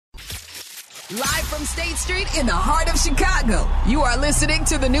Live from State Street in the heart of Chicago, you are listening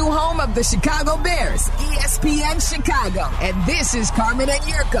to the new home of the Chicago Bears, ESPN Chicago. And this is Carmen and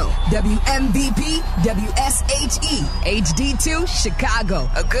Yurko, WMVP, WSHE, HD2, Chicago,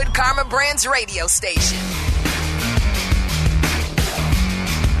 a Good Karma Brands radio station.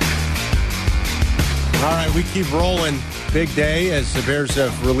 All right, we keep rolling. Big day as the Bears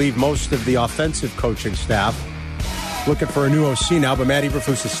have relieved most of the offensive coaching staff. Looking for a new OC now, but Matt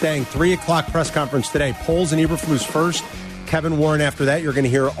Eberflus is staying. 3 o'clock press conference today. Poles and Eberflus first. Kevin Warren after that. You're going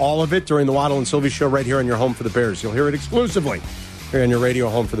to hear all of it during the Waddle and Sylvie show right here on your home for the Bears. You'll hear it exclusively here on your radio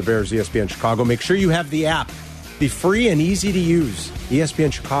home for the Bears, ESPN Chicago. Make sure you have the app, the free and easy to use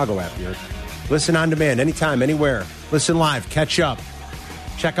ESPN Chicago app here. Listen on demand, anytime, anywhere. Listen live, catch up.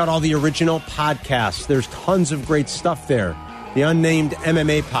 Check out all the original podcasts. There's tons of great stuff there. The unnamed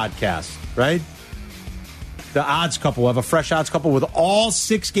MMA podcast, right? The odds couple. Have a fresh odds couple with all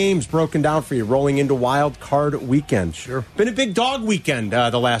 6 games broken down for you, rolling into wild card weekend. Sure. Been a big dog weekend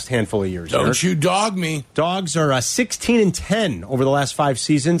the last handful of years. Don't Eric. you dog me. Dogs are 16-10 over the last 5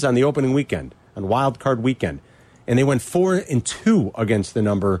 seasons on the opening weekend, on wild card weekend. And they went 4-2 against the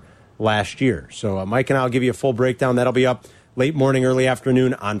number last year. So Mike and I will give you a full breakdown. That'll be up late morning, early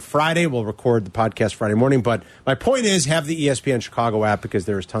afternoon on Friday. We'll record the podcast Friday morning. But my point is, have the ESPN Chicago app because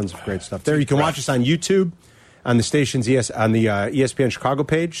there's tons of great stuff there. You can watch us on YouTube, on the station's ESPN Chicago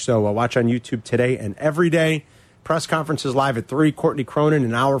page. So watch on YouTube today and every day. Press conferences live at 3. Courtney Cronin,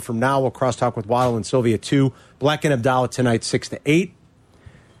 an hour from now. We'll crosstalk with Waddle and Sylvia at 2. Black and Abdallah tonight, 6 to 8.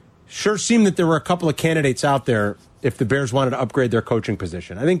 Sure seemed that there were a couple of candidates out there if the Bears wanted to upgrade their coaching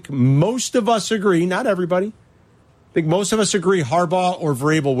position. I think most of us agree, not everybody. I think most of us agree Harbaugh or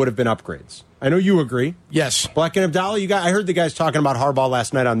Vrabel would have been upgrades. I know you agree. Yes. Black and Abdallah, I heard the guys talking about Harbaugh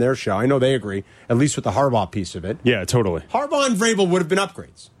last night on their show. I know they agree, at least with the Harbaugh piece of it. Yeah, totally. Harbaugh and Vrabel would have been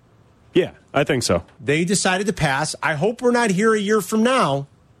upgrades. Yeah, I think so. They decided to pass. I hope we're not here a year from now.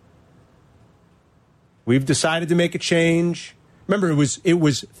 We've decided to make a change. Remember, it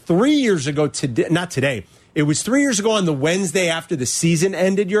was 3 years ago today. Not today. It was 3 years ago on the Wednesday after the season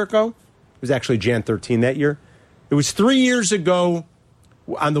ended, Yurko. It was actually Jan 13 that year. It was 3 years ago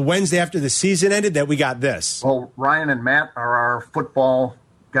on the Wednesday after the season ended that we got this. Well, Ryan and Matt are our football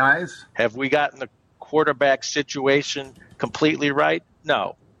guys. Have we gotten the quarterback situation completely right?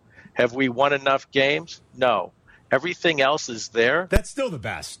 No. Have we won enough games? No. Everything else is there. That's still the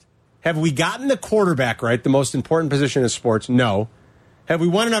best. Have we gotten the quarterback right, the most important position in sports? No. Have we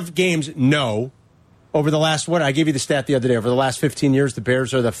won enough games? No. Over the last, I gave you the stat the other day. Over the last 15 years, the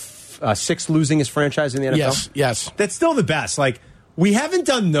Bears are the 6th losingest franchise in the NFL. Yes. That's still the best. Like, we haven't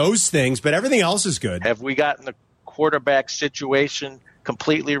done those things, but everything else is good. Have we gotten the quarterback situation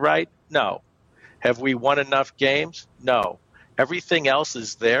completely right? No. Have we won enough games? No. Everything else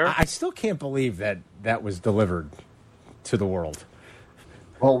is there. I still can't believe that was delivered to the world.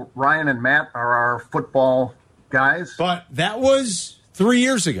 Well, Ryan and Matt are our football guys. But that was 3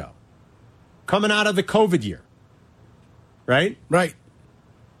 years ago, coming out of the COVID year, right? Right.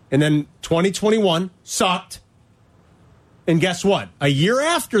 And then 2021 sucked. And guess what? A year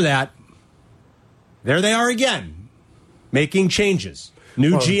after that, there they are again, making changes.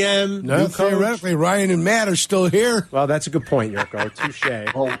 New GM, new coach. Theoretically, Ryan and Matt are still here. Well, that's a good point, Yurko.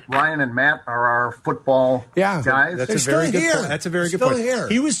 Touche. Well, Ryan and Matt are our football guys. That's a very good point. That's a very good point. Here.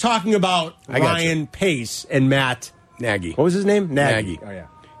 He was talking about Ryan Pace and Matt Nagy. What was his name? Nagy. Oh, yeah.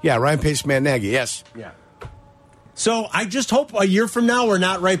 Yeah, Ryan Pace, Matt Nagy, yes. Yeah. So I just hope a year from now we're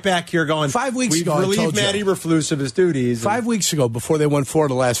not right back here going, 5 weeks ago, we've relieved Matt Eberflus of his duties. 5 weeks ago, before they won 4 of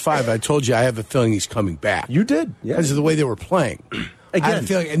the last 5, I told you I have a feeling he's coming back. You did, yeah. Because of the way they were playing. Again. I had a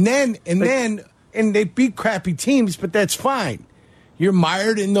feeling. And they beat crappy teams, but that's fine. You're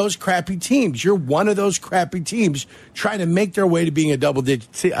mired in those crappy teams. You're one of those crappy teams trying to make their way to being a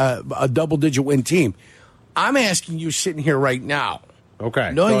double-digit win team. I'm asking you sitting here right now.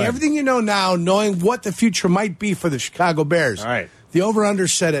 Okay. Knowing everything you know now, knowing what the future might be for the Chicago Bears. All right. The over-under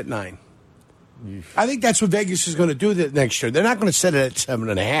set at 9. I think that's what Vegas is going to do next year. They're not going to set it at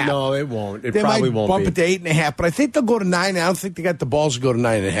 7.5. No, it won't. It they probably might won't bump be. it to 8.5, but I think they'll go to 9. I don't think they got the balls to go to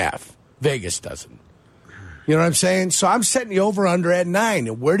 9.5. Vegas doesn't. You know what I'm saying? So I'm setting the over-under at 9.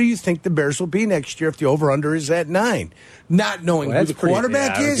 And where do you think the Bears will be next year if the over-under is at 9? Not knowing who the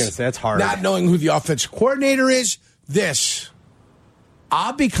quarterback is. I was gonna say, that's hard. Not knowing who the offensive coordinator is.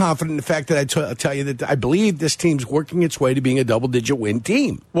 I'll be confident in the fact that I tell you that I believe this team's working its way to being a double-digit win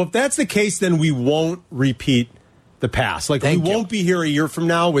team. Well, if that's the case, then we won't repeat the past. Like, we won't be here a year from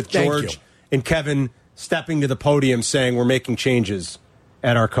now with George and Kevin stepping to the podium saying we're making changes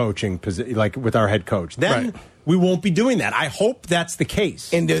at our coaching position, like with our head coach. Then we won't be doing that. I hope that's the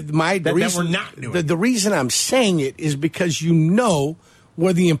case. And the reason we're not doing the reason I'm saying it is because you know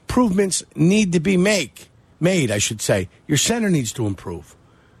where the improvements need to be made. I should say. Your center needs to improve.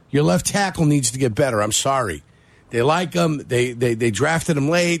 Your left tackle needs to get better. I'm sorry. They like him. They drafted him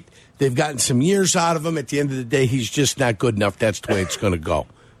late. They've gotten some years out of him. At the end of the day, he's just not good enough. That's the way it's going to go.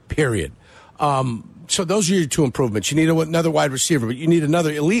 Period. So those are your two improvements. You need another wide receiver, but you need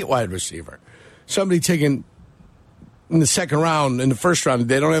another elite wide receiver. Somebody taken in the second round, in the first round.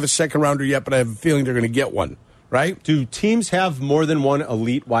 They don't have a second rounder yet, but I have a feeling they're going to get one, right? Do teams have more than one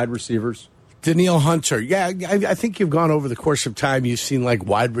elite wide receivers? Danielle Hunter. Yeah, I think you've gone over the course of time, you've seen like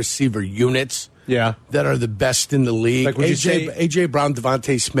wide receiver units that are the best in the league. Like A.J. Brown,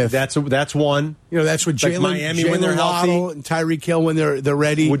 Devontae Smith. That's one. You know, that's what like Miami when they're Waddle healthy. And Tyreek Hill when they're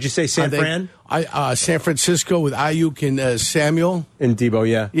ready. Would you say San Fran? San Francisco with Ayuk and Samuel. And Debo,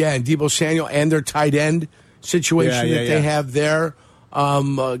 yeah. Yeah, and Debo Samuel and their tight end situation they have there.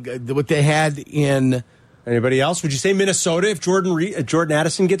 What they had in... Anybody else? Would you say Minnesota if Jordan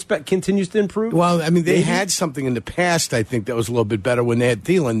Addison continues to improve? Well, I mean, they had something in the past, I think, that was a little bit better when they had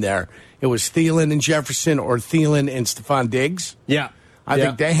Thielen there. It was Thielen and Jefferson or Thielen and Stephon Diggs. Yeah. I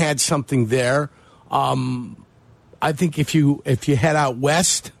think they had something there. I think if you head out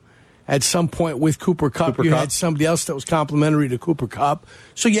west at some point with Cooper Kupp, had somebody else that was complimentary to Cooper Kupp.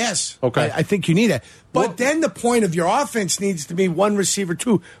 So, yes, I think you need it. But then the point of your offense needs to be one receiver,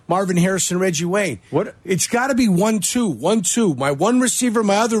 two. Marvin Harrison, Reggie Wayne. What? It's got to be 1-2, 1-2. My one receiver,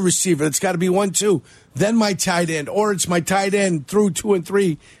 my other receiver. It's got to be 1-2. Then my tight end. Or it's my tight end through 2 and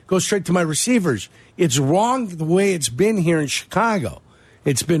 3. Go straight to my receivers. It's wrong the way it's been here in Chicago.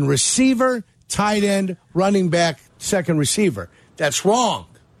 It's been receiver, tight end, running back, second receiver. That's wrong.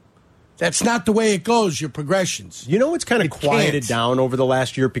 That's not the way it goes, your progressions. You know what's kind of quieted down over the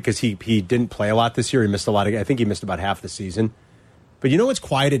last year because he didn't play a lot this year. He missed a lot. I think he missed about half the season. But you know what's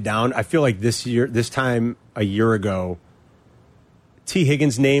quieted down? I feel like this time a year ago, T.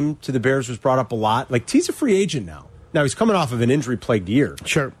 Higgins' name to the Bears was brought up a lot. Like, T's a free agent now. Now, he's coming off of an injury-plagued year.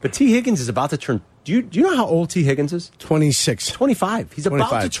 Sure. But T. Higgins is about to turn... Do you know how old T. Higgins is? 26. 25. He's 25.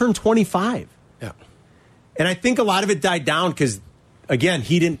 About to turn 25. Yeah. And I think a lot of it died down because... Again,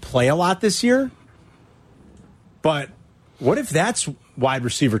 he didn't play a lot this year. But what if that's wide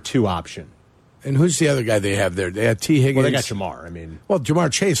receiver 2 option? And who's the other guy they have there? They have T. Higgins. Well, they got Jamar. I mean,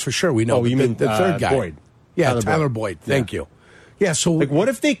 Jamar Chase for sure. We know. Oh, you mean the third guy? Boyd? Yeah, Tyler Boyd. Thank you. Yeah. So, like, what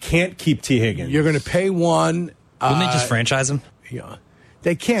if they can't keep T. Higgins? You're going to pay one. Wouldn't they just franchise him? Yeah.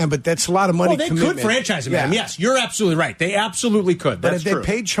 They can, but that's a lot of money. Well, they could franchise him, Adam. Yes, you're absolutely right. They absolutely could. That's true. Have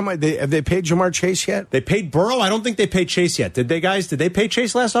they paid Jamar Chase yet? They paid Burrow. I don't think they paid Chase yet. Did they, guys? Did they pay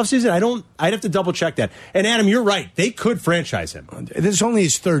Chase last offseason? I'd have to double check that. And Adam, you're right. They could franchise him. This is only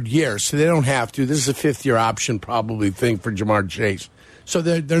his third year, so they don't have to. This is a fifth-year option probably thing for Jamar Chase. So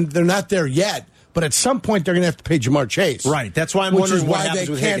they're not there yet. But at some point, they're going to have to pay Jamar Chase. Right. That's why I'm wondering what happens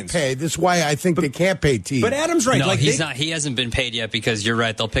with Higgins. Pay. This is why I think they can't pay T. But Adam's right. No, he's not. He hasn't been paid yet because you're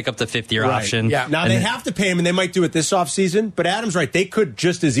right. They'll pick up the fifth-year option. Yeah. Now, they have to pay him, and they might do it this offseason. But Adam's right. They could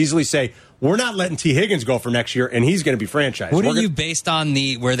just as easily say, we're not letting T. Higgins go for next year, and he's going to be franchised. Wouldn't you, based on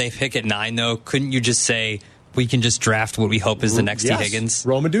where they pick at 9, though, couldn't you just say, we can just draft what we hope is the next T. Higgins?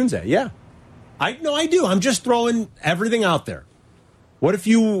 Rome Odunze, yeah. I do. I'm just throwing everything out there. What if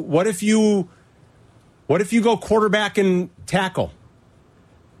you go quarterback and tackle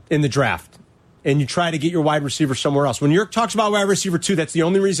in the draft and you try to get your wide receiver somewhere else? When Yerk talks about wide receiver 2, that's the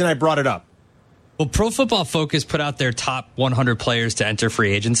only reason I brought it up. Well, Pro Football Focus put out their top 100 players to enter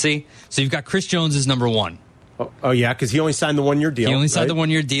free agency. So you've got Chris Jones as number 1. Oh yeah, because he only signed the 1-year deal. He only signed the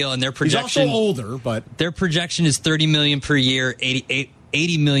 1-year deal, and their projection... He's also older, but... Their projection is $30 million per year,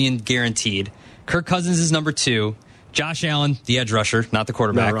 $80 million guaranteed. Kirk Cousins is number 2. Josh Allen, the edge rusher, not the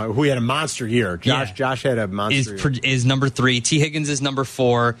quarterback. No, who had a monster year. Josh had a monster year. Is number 3. T. Higgins is number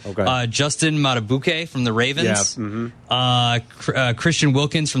 4. Okay. Justin Matabuke from the Ravens. Yeah. Christian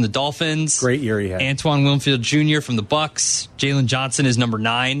Wilkins from the Dolphins. Great year he had. Antoine Winfield Jr. from the Bucks. Jalen Johnson is number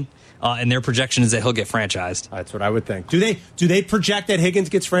 9. And their projection is that he'll get franchised. That's what I would think. Do they project that Higgins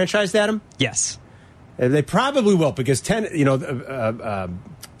gets franchised, Adam? Yes. They probably will because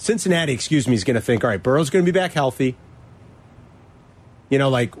Cincinnati, is going to think, all right, Burrow's going to be back healthy.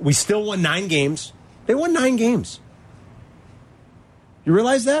 We still won 9 games. They won 9 games. You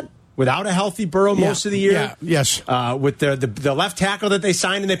realize that? Without a healthy Burrow most of the year. Yeah, yes. With the left tackle that they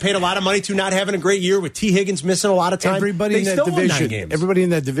signed and they paid a lot of money to not having a great year, with T. Higgins missing a lot of time. Everybody in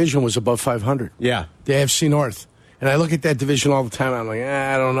that division was above 500. Yeah. The AFC North. And I look at that division all the time. I'm like,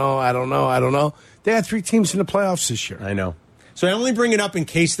 I don't know. They had 3 teams in the playoffs this year. I know. So I only bring it up in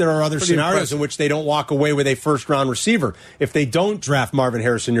case there are other scenarios in which they don't walk away with a first-round receiver. If they don't draft Marvin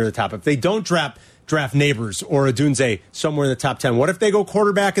Harrison near the top, if they don't draft Neighbors or Odunze somewhere in the top 10, what if they go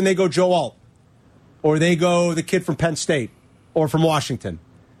quarterback and they go Joe Alt? Or they go the kid from Penn State or from Washington?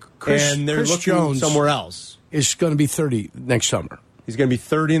 And they're looking Jones somewhere else. Is going to be 30 next summer. He's going to be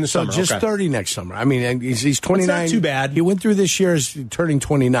 30 in the summer. Just 30 next summer. I mean, he's 29. That's not too bad. He went through this year as turning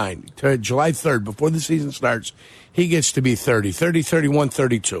 29. July 3rd, before the season starts, he gets to be 30, 31,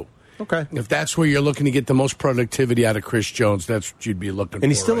 32. Okay. If that's where you're looking to get the most productivity out of Chris Jones, that's what you'd be looking for.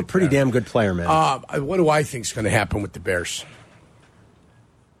 And he's still a pretty damn good player, man. What do I think is going to happen with the Bears?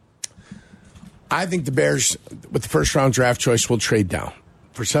 I think the Bears, with the first-round draft choice, will trade down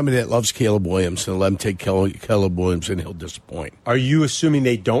for somebody that loves Caleb Williams and let him take Caleb Williams, and he'll disappoint. Are you assuming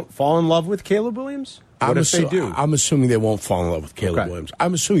they don't fall in love with Caleb Williams? What if they do? I'm assuming they won't fall in love with Caleb Williams.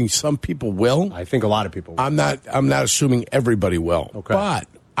 I'm assuming some people will. I think a lot of people will. I'm not assuming everybody will. Okay. But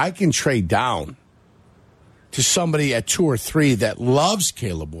I can trade down to somebody at 2 or 3 that loves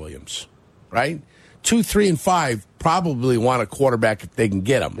Caleb Williams, right? 2, 3, and 5 probably want a quarterback if they can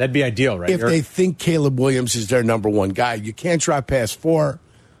get him. That'd be ideal, right? If they think Caleb Williams is their number one guy. You can't drop past 4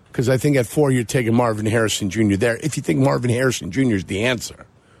 because I think at 4 you're taking Marvin Harrison Jr. there. If you think Marvin Harrison Jr. is the answer.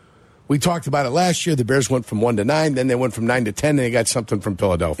 We talked about it last year. The Bears went from 1 to 9, then they went from 9 to 10, and they got something from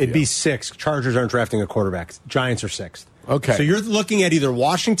Philadelphia. It'd be 6. Chargers aren't drafting a quarterback. Giants are 6th. Okay. So you're looking at either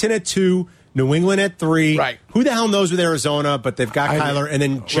Washington at 2, New England at 3. Right. Who the hell knows with Arizona, but they've got Kyler, and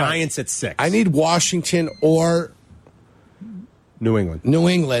then Giants at 6. I need Washington or New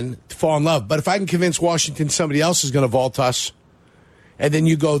England to fall in love. But if I can convince Washington somebody else is going to vault us, and then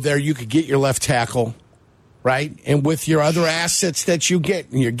you go there, you could get your left tackle, right? And with your other assets that you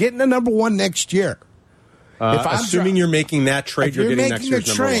get, and you're getting the number 1 next year. Assuming you're making that trade, you're getting next year's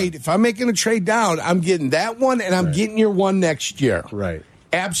number 1. If I'm making a trade down, I'm getting that one, and I'm getting your 1 next year. Right.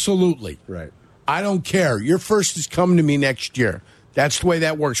 Absolutely. Right. I don't care. Your first is coming to me next year. That's the way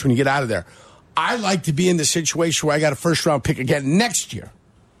that works when you get out of there. I like to be in the situation where I got a first-round pick again next year.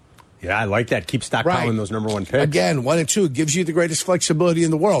 Yeah, I like that. Keep stockpiling those number 1 picks. Again, 1 and 2 gives you the greatest flexibility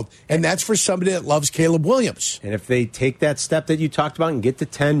in the world, and that's for somebody that loves Caleb Williams. And if they take that step that you talked about and get to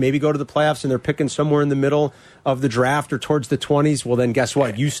 10, maybe go to the playoffs, and they're picking somewhere in the middle of the draft or towards the 20s, well, then guess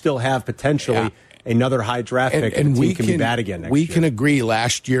what? You still have potentially another high draft pick, and the team can be bad again next year. We can agree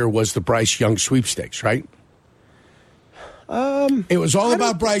last year was the Bryce Young sweepstakes, right? It was all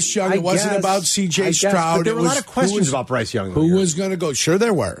about Bryce Young. It wasn't about C.J. Stroud. But there were a lot of questions about Bryce Young. Who was going to go? Sure,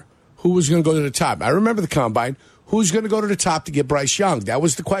 there were. Who was going to go to the top? I remember the combine. Who's going to go to the top to get Bryce Young? That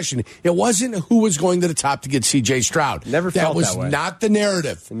was the question. It wasn't who was going to the top to get C.J. Stroud. Never felt that way. That was not the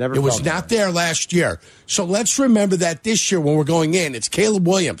narrative. It was not there last year. So let's remember that this year when we're going in, it's Caleb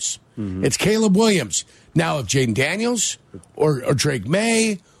Williams. Mm-hmm. It's Caleb Williams. Now, if Jaden Daniels or Drake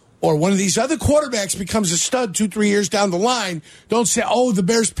May or one of these other quarterbacks becomes a stud 2-3 years down the line, don't say, oh, the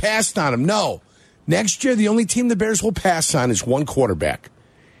Bears passed on him. No. Next year, the only team the Bears will pass on is one quarterback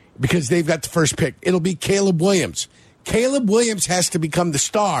because they've got the first pick. It'll be Caleb Williams. Caleb Williams has to become the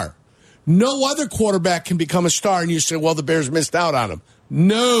star. No other quarterback can become a star, and you say, well, the Bears missed out on him.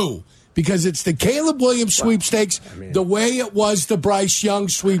 No. Because it's the Caleb Williams sweepstakes the way it was the Bryce Young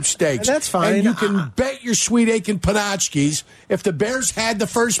sweepstakes. And that's fine. And you can bet your sweet aching Panachkis, if the Bears had the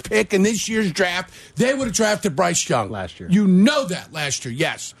first pick in this year's draft, they would have drafted Bryce Young. Last year. You know that last year,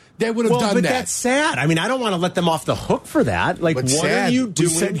 yes. They would have done but that. That's sad. I mean, I don't want to let them off the hook for that. Like, what are you doing?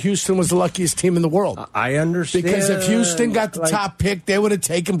 We said Houston was the luckiest team in the world. I understand. Because if Houston got the top pick, they would have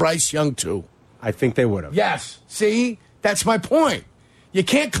taken Bryce Young too. I think they would have. Yes. See? That's my point. You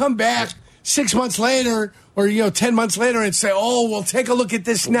can't come back 6 months later or 10 months later and say, oh, well, take a look at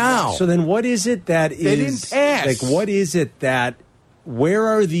this now. So then what is it that is... They didn't pass. Like, what is it that... Where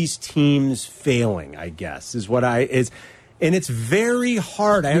are these teams failing, I guess, is what and it's very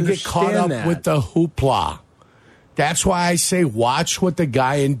hard. I understand get caught up that. with the hoopla. That's why I say watch what the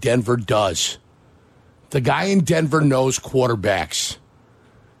guy in Denver does. The guy in Denver knows quarterbacks.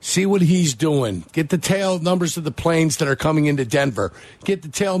 See what he's doing. Get the tail numbers of the planes that are coming into Denver. Get the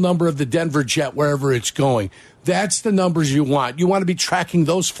tail number of the Denver jet wherever it's going. That's the numbers you want. You want to be tracking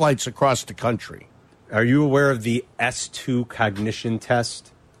those flights across the country. Are you aware of the S2 cognition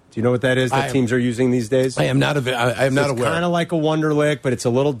test? Do you know what that is that teams are using these days? I am not aware. It's kind of like a Wonderlic, but it's a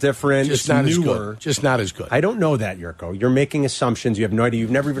little different. Just it's not newer. As good. Just not as good. I don't know that, Yurko. You're making assumptions. You have no idea.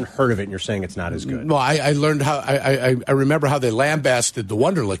 You've never even heard of it, and you're saying it's not as good. Well, I learned how. I remember how they lambasted the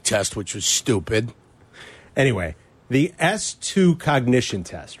Wonderlic test, which was stupid. Anyway, the S2 cognition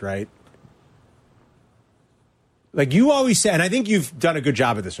test, right? Like you always say, and I think you've done a good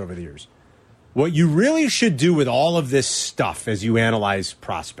job of this over the years. What you really should do with all of this stuff as you analyze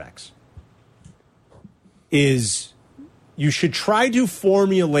prospects is you should try to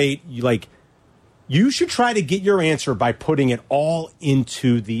formulate, you should try to get your answer by putting it all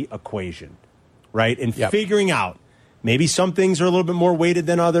into the equation, right? And figuring out maybe some things are a little bit more weighted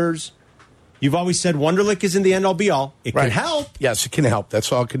than others. You've always said Wonderlic isn't the end-all, be-all. It can help. Yes, it can help.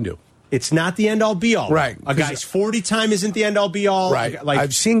 That's all it can do. It's not the end-all, be-all. Right. A guy's 40 time isn't the end-all, be-all. Right.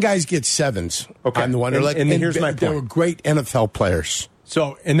 I've seen guys get 7s on the Wonderlic. And here's my point. They were great NFL players.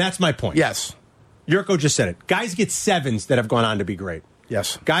 So, and that's my point. Yes. Yurko just said it. Guys get 7s that have gone on to be great.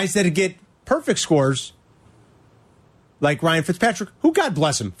 Yes. Guys that get perfect scores, like Ryan Fitzpatrick, who, God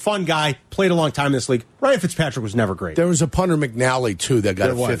bless him, fun guy, played a long time in this league. Ryan Fitzpatrick was never great. There was a punter, McNally, too, that got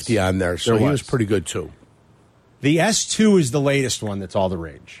a 50 on there, so he was pretty good, too. The S2 is the latest one that's all the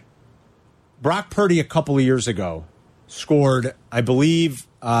rage. Brock Purdy a couple of years ago scored, I believe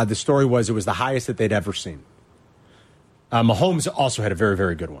the story was it was the highest that they'd ever seen. Mahomes also had a very,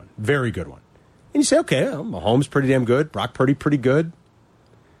 very good one. Very good one. And you say, okay, well, Mahomes pretty damn good. Brock Purdy pretty good.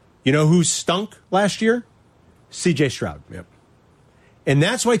 You know who stunk last year? C.J. Stroud. Yep. And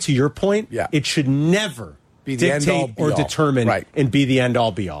that's why, to your point, it should never be the dictate or determine and be the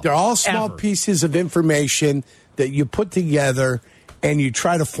end-all, be-all. They're all small pieces of information that you put together and you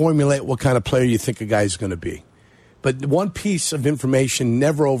try to formulate what kind of player you think a guy's going to be. But one piece of information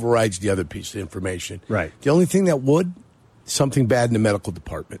never overrides the other piece of information. Right. The only thing that would, something bad in the medical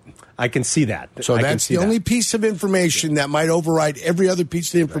department. I can see that. So that's the only piece of information that might override every other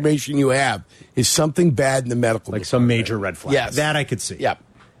piece of information you have is something bad in the medical department. Some major red flag. Yes. That I could see. Yep.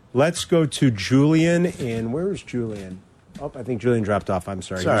 Let's go to Julian. And where is Julian? Oh, I think Julian dropped off. I'm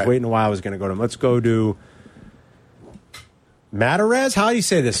sorry. He was waiting a while. I was going to go to him. Let's go to Matarez. How do you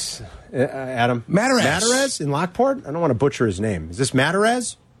say this, Adam? Matarez in Lockport? I don't want to butcher his name. Is this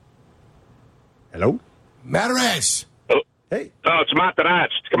Matarez? Hello? Matarez. Hey. Oh, it's Materazzi.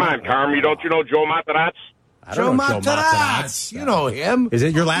 Come on, Carm. You know Joe Materazzi? Joe Materazzi. You know him. Is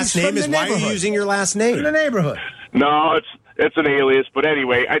it your last name? Why are you using your last name? In the neighborhood. No, it's an alias. But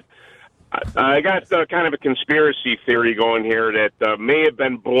anyway, I got kind of a conspiracy theory going here that may have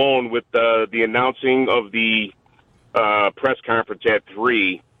been blown with the announcing of the press conference at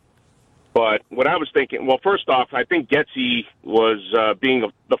 3. But what I was thinking, well, first off, I think Getsy was being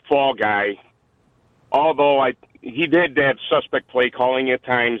the fall guy, although he did have suspect play calling at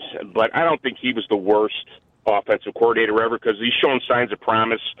times, but I don't think he was the worst offensive coordinator ever because he's shown signs of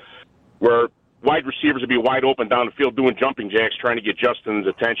promise where wide receivers would be wide open down the field doing jumping jacks trying to get Justin's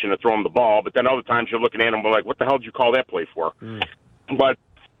attention to throw him the ball, but then other times you're looking at him like, what the hell did you call that play for? But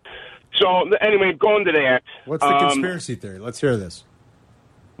so anyway, going to that. What's the conspiracy theory? Let's hear this.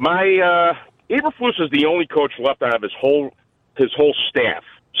 My Eberflus is the only coach left out of his whole staff.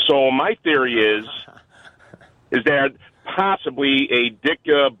 So my theory is that possibly a Dick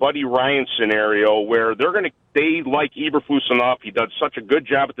Buddy Ryan scenario where they like Eberflus enough. He does such a good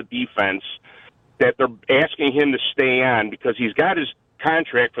job at the defense that they're asking him to stay on because he's got his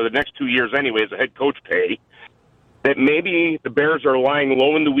contract for the next 2 years anyway as a head coach pay. That maybe the Bears are lying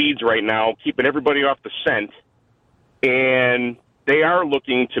low in the weeds right now, keeping everybody off the scent, and they are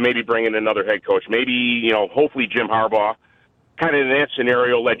looking to maybe bring in another head coach. Maybe, hopefully Jim Harbaugh. Kind of in that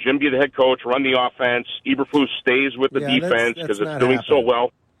scenario, let Jim be the head coach, run the offense. Eberflus stays with the defense because it's doing so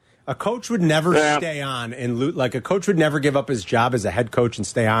well. A coach would never stay on and a coach would never give up his job as a head coach and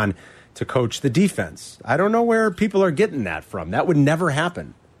stay on to coach the defense. I don't know where people are getting that from. That would never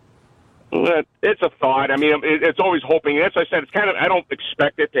happen. It's a thought. I mean, it's always hoping. As I said, it's kind of. I don't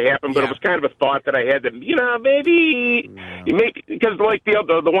expect it to happen, but it was kind of a thought that I had that maybe because like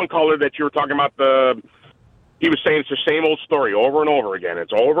the one caller that you were talking about he was saying it's the same old story over and over again.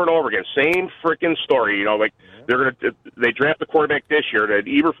 It's over and over again. Same freaking story. They draft the quarterback this year. That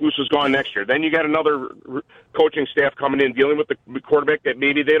Eberflus is gone next year. Then you got another coaching staff coming in dealing with the quarterback that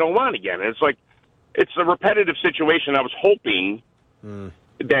maybe they don't want again. And it's like it's a repetitive situation. I was hoping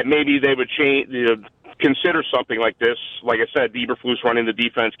that maybe they would change, consider something like this. Like I said, Eberflus running the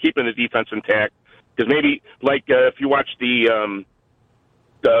defense, keeping the defense intact. Because maybe, if you watch the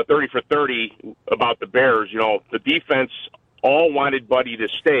 30 for 30 about the Bears, the defense all wanted Buddy to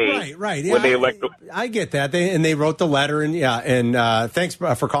stay. Right. When they I get that. They wrote the letter, and thanks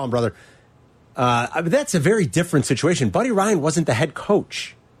for calling, brother. But that's a very different situation. Buddy Ryan wasn't the head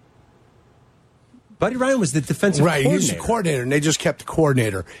coach. Buddy Ryan was the defensive coordinator. Right, he was the coordinator, and they just kept the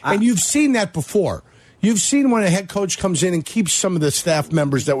coordinator. And you've seen that before. You've seen when a head coach comes in and keeps some of the staff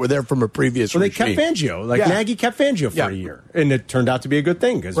members that were there from a previous Well, they regime. kept Fangio. Nagy kept Fangio for a year. And it turned out to be a good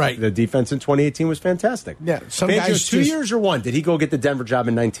thing because the defense in 2018 was fantastic. Yeah, some Fangio's guys 2 years or one. Did he go get the Denver job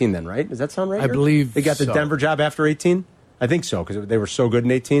in 19 then, right? Does that sound right? I believe they got the Denver job after 18? I think so because they were so good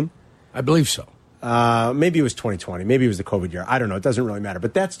in 18. I believe so. Maybe it was 2020. Maybe it was the COVID year. I don't know. It doesn't really matter.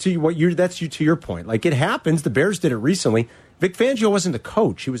 But that's to your point. Like, it happens. The Bears did it recently. Vic Fangio wasn't a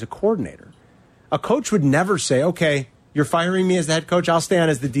coach. He was a coordinator. A coach would never say, okay, you're firing me as the head coach. I'll stay on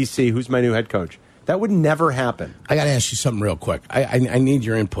as the DC. Who's my new head coach? That would never happen. I got to ask you something real quick. I need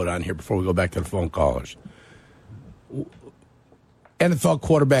your input on here before we go back to the phone callers. NFL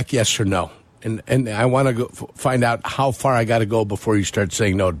quarterback, yes or no? And I want to find out how far I got to go before you start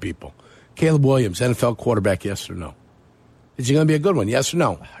saying no to people. Caleb Williams, NFL quarterback, yes or no? Is he going to be a good one, yes or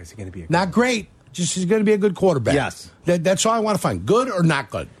no? Is he going to be not great, just he's going to be a good quarterback. Yes. That's all I want to find. Good or not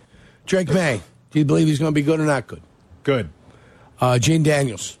good? Drake May, do you believe he's going to be good or not good? Good. Gene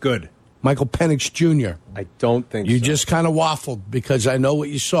Daniels. Good. Michael Penix Jr. I don't think you so. just kind of waffled because I know what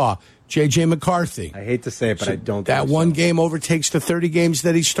you saw. J.J. McCarthy. I hate to say it, but I don't that think so. one game overtakes the 30 games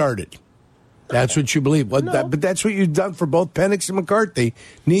that he started. That's what you believe. But that's what you've done for both Penix and McCarthy.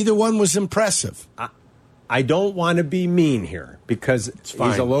 Neither one was impressive. I don't want to be mean here because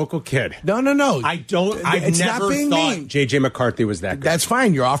he's a local kid. No. I've never thought J.J. McCarthy was that good. That's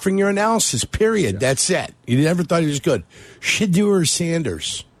fine. You're offering your analysis, period. Yeah. That's it. You never thought he was good. Shedeur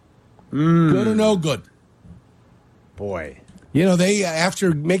Sanders. Good or no good? Boy. You know, they,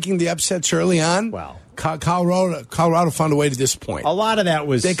 after making the upsets early on, Colorado found a way to disappoint. A lot of that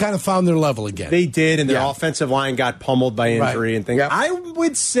was... They kind of found their level again. They did, and their offensive line got pummeled by injury and things. Yep. I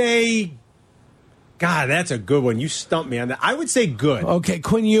would say... God, that's a good one. You stumped me on that. I would say good. Okay,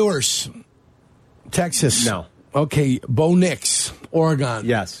 Quinn Ewers, Texas. No. Okay, Bo Nix, Oregon.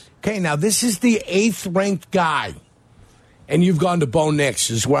 Yes. Okay, now this is the 8th-ranked guy, and you've gone to Bo Nix.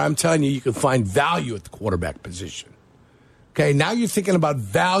 This is where I'm telling you can find value at the quarterback position. Okay, now you're thinking about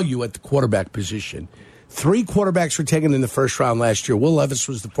value at the quarterback position. 3 quarterbacks were taken in the first round last year. Will Levis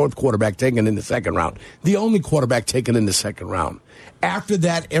was the 4th quarterback taken in the second round. The only quarterback taken in the second round. After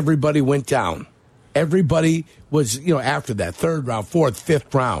that, everybody went down. Everybody was, after that, 3rd round, 4th,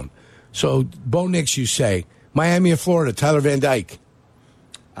 5th round. So, Bo Nix, you say. Miami or Florida, Tyler Van Dyke.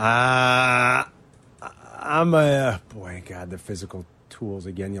 The physical tools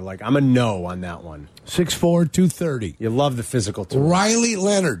again. I'm a no on that one. 6'4", 230. You love the physical tools. Riley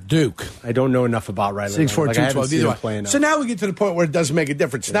Leonard, Duke. I don't know enough about Riley 6'4", 212. So now we get to the point where it doesn't make a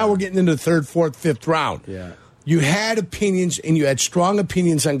difference. Yeah. Now we're getting into the 3rd, 4th, 5th round. Yeah. You had opinions, and you had strong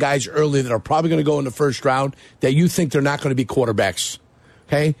opinions on guys early that are probably going to go in the first round that you think they're not going to be quarterbacks.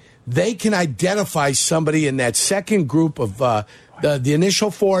 Okay? They can identify somebody in that second group of the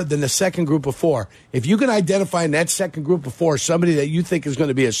initial 4, then the second group of 4. If you can identify in that second group of 4 somebody that you think is going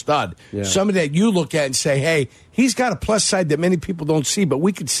to be a stud, somebody that you look at and say, hey, he's got a plus side that many people don't see, but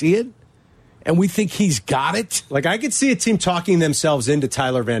we could see it. And we think he's got it. I could see a team talking themselves into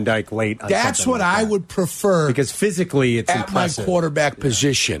Tyler Van Dyke late. That's what I would prefer. Because physically it's impressive. At my quarterback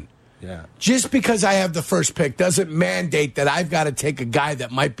position. Yeah. Just because I have the first pick doesn't mandate that I've got to take a guy that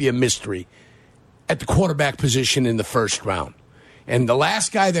might be a mystery at the quarterback position in the first round. And the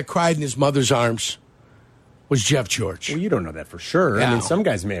last guy that cried in his mother's arms was Jeff George. Well, you don't know that for sure. No. I mean, some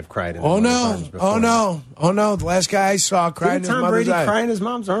guys may have cried in his mother's arms before. Oh, no. The last guy I saw cried in his mother's arms. Didn't Tom Brady cry in his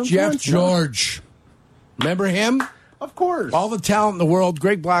mom's arms? Jeff George. Remember him? Of course. All the talent in the world.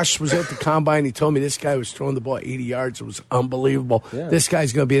 Greg Blasch was at the combine. He told me this guy was throwing the ball 80 yards. It was unbelievable. Yeah. This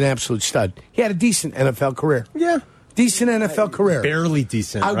guy's going to be an absolute stud. He had a decent NFL career. Yeah. Decent NFL career. Barely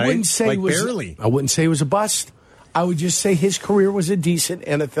decent, right? I wouldn't say he was a bust. I would just say his career was a decent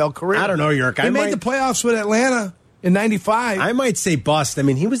NFL career. I don't know, Yerk. He made the playoffs with Atlanta in 95. I might say bust. I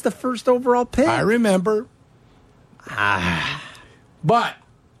mean, he was the first overall pick. I remember. But,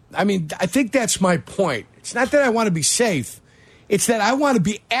 I mean, I think that's my point. It's not that I want to be safe. It's that I want to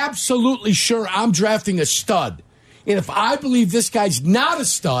be absolutely sure I'm drafting a stud. And if I believe this guy's not a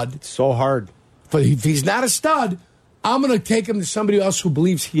stud. It's so hard. But if he's not a stud, I'm going to take him to somebody else who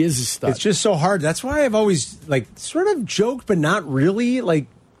believes he is a stud. It's just so hard. That's why I've always, sort of joked, but not really.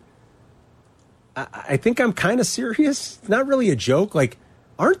 I think I'm kind of serious. It's not really a joke.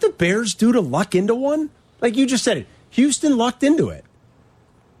 Aren't the Bears due to luck into one? You just said it. Houston lucked into it.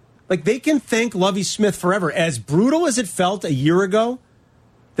 They can thank Lovie Smith forever. As brutal as it felt a year ago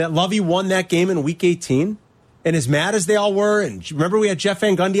that Lovie won that game in Week 18, and as mad as they all were, and remember we had Jeff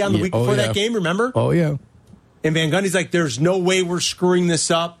Van Gundy on the week before that game, remember? Oh, yeah. And Van Gundy's there's no way we're screwing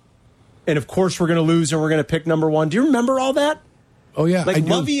this up. And, of course, we're going to lose and we're going to pick number 1. Do you remember all that? Oh, yeah.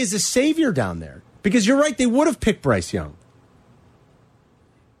 Lovie is a savior down there. Because you're right, they would have picked Bryce Young.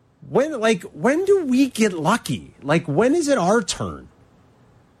 When do we get lucky? Like, when is it our turn?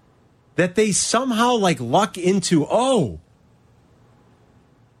 That they somehow, luck into,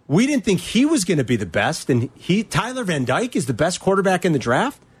 we didn't think he was going to be the best, and Tyler Van Dyke is the best quarterback in the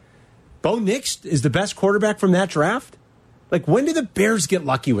draft? Bo Nix is the best quarterback from that draft? Like, when do the Bears get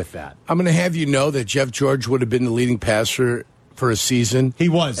lucky with that? I'm going to have you know that Jeff George would have been the leading passer for a season. He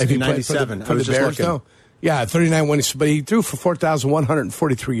was if in he played '97. for the Bears, though. Yeah, 39 wins, but he threw for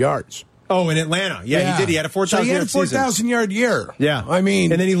 4,143 yards. Oh, in Atlanta. Yeah, he did. He had a 4,000 yard season. He had a 4,000-yard year. Yeah. I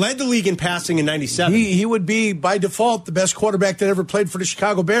mean... And then he led the league in passing in '97. He would be, by default, the best quarterback that ever played for the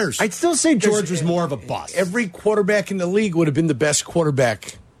Chicago Bears. I'd still say George was more of a bust. Every quarterback in the league would have been the best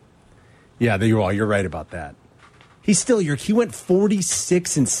quarterback. Yeah, you're right about that. He went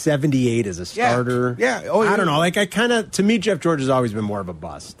 46 and 78 as a starter. Yeah. I don't know. To me, Jeff George has always been more of a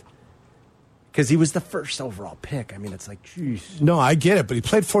bust. Because he was the first overall pick. I mean, it's like, geez. No, I get it, but he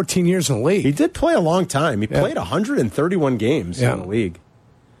played 14 years in the league. He did play a long time. He played 131 games in the league.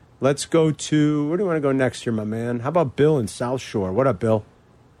 Let's go to, where do you want to go next here, my man? How about Bill in South Shore? What up, Bill?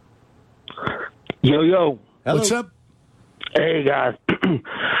 Yo. Hello. What's up? Hey, guys.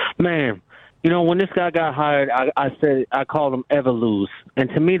 Man, when this guy got hired, I called him Eberflus. And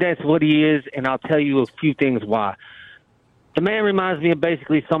to me, that's what he is, and I'll tell you a few things why. The man reminds me of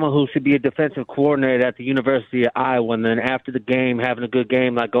basically someone who should be a defensive coordinator at the University of Iowa, and then after the game, having a good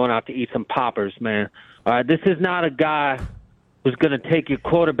game, like going out to eat some poppers, man. All right, this is not a guy who's going to take your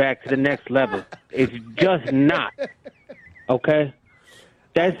quarterback to the next level. It's just not. Okay?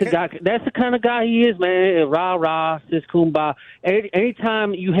 That's the guy. That's the kind of guy he is, man. Rah, sis kumbaya.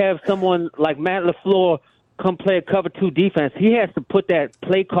 Anytime you have someone like Matt Eberflus come play a cover 2 defense, he has to put that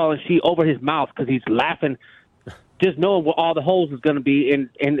play calling sheet over his mouth because he's laughing, just knowing where all the holes is going to be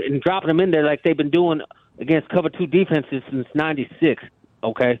and dropping them in there like they've been doing against cover 2 defenses since '96.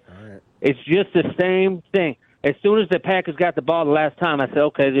 Okay, right. It's just the same thing. As soon as the Packers got the ball the last time, I said,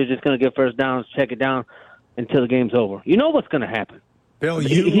 okay, they're just going to get first downs, check it down until the game's over. You know what's going to happen. Bill,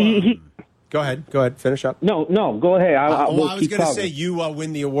 go ahead. Finish up. No, go ahead. I was going to say you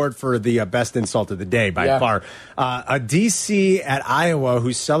win the award for the best insult of the day by far. A DC at Iowa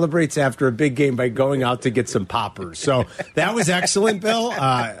who celebrates after a big game by going out to get some poppers. So that was excellent, Bill.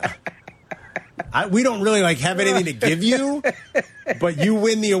 We don't really have anything to give you, but you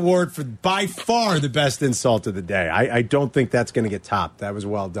win the award for by far the best insult of the day. I don't think that's going to get topped. That was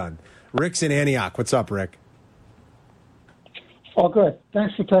well done. Rick's in Antioch. What's up, Rick? Oh, good.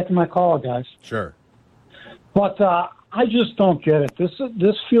 Thanks for taking my call, guys. Sure. But I just don't get it.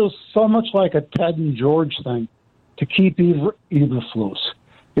 This feels so much like a Ted and George thing to keep Eberflus.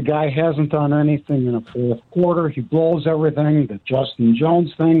 The guy hasn't done anything in the fourth quarter. He blows everything. The Justin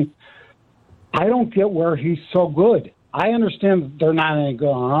Jones thing. I don't get where he's so good. I understand that they're not any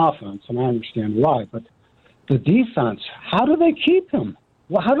good on offense, and I understand why. But the defense, how do they keep him?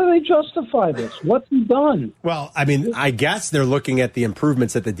 Well, how do they justify this? What's he done? Well, I mean, I guess they're looking at the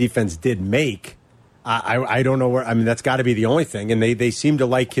improvements that the defense did make. I don't know where. I mean, that's got to be the only thing. And they seem to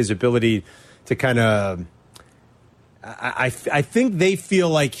like his ability to kind of. I think they feel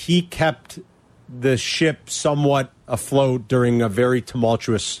like he kept the ship somewhat afloat during a very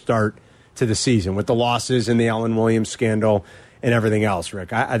tumultuous start to the season with the losses and the Allen Williams scandal and everything else, Rick.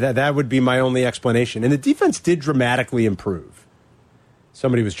 That would be my only explanation. And the defense did dramatically improve.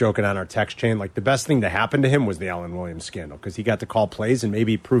 Somebody was joking on our text chain, like the best thing to happen to him was the Allen Williams scandal because he got to call plays and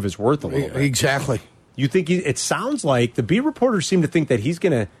maybe prove his worth a little bit. Exactly. You think it sounds like the beat reporters seem to think that he's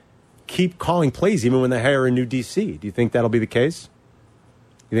going to keep calling plays even when they hire a new DC. Do you think that'll be the case?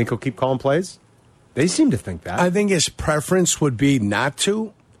 You think he'll keep calling plays? They seem to think that. I think his preference would be not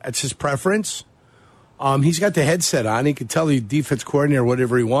to. That's his preference. He's got the headset on. He can tell the defense coordinator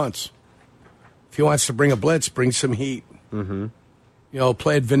whatever he wants. If he wants to bring a blitz, bring some heat. Mm-hmm.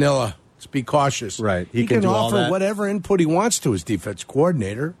 Play it vanilla. Just be cautious. Right. He can do offer all that. whatever input he wants to his defense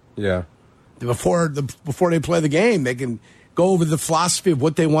coordinator. Yeah. Before they play the game, they can go over the philosophy of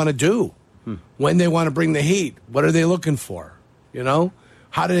what they want to do, when they want to bring the heat. What are they looking for?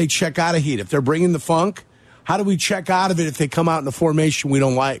 How do they check out of heat? If they're bringing the funk, how do we check out of it if they come out in a formation we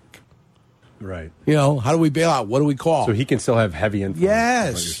don't like? Right. How do we bail out? What do we call? So he can still have heavy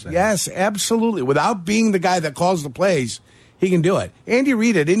influence. Yes, absolutely. Without being the guy that calls the plays, he can do it. Andy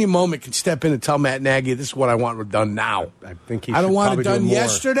Reid at any moment can step in and tell Matt Nagy, this is what I want done now. I think he I don't should want it done do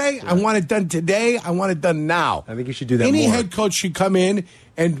yesterday. Yeah. I want it done today. I want it done now. I think he should do that Any more. head coach should come in,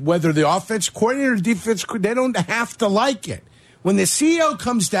 and whether the offense coordinator or defense coordinator, they don't have to like it. When the CEO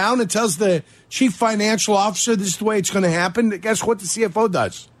comes down and tells the chief financial officer this is the way it's going to happen, guess what the CFO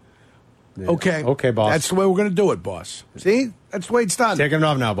does? Yeah. Okay, boss. That's the way we're going to do it, boss. See? That's the way it's done. Taking it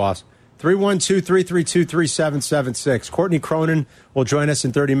off now, boss. 312-332-3776. Courtney Cronin will join us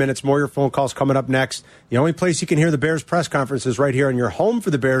in 30 minutes. More your phone calls coming up next. The only place you can hear the Bears press conference is right here on your home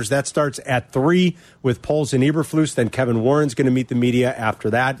for the Bears. That starts at 3 with Poles and Eberflus. Then Kevin Warren's going to meet the media after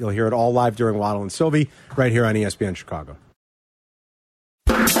that. You'll hear it all live during Waddle and Sylvie right here on ESPN Chicago.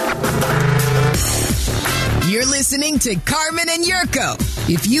 You're listening to Carmen and Yurko.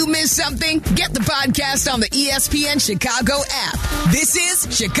 If you missed something, get the podcast on the ESPN Chicago app. This is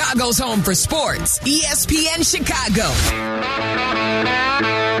Chicago's home for sports, ESPN Chicago.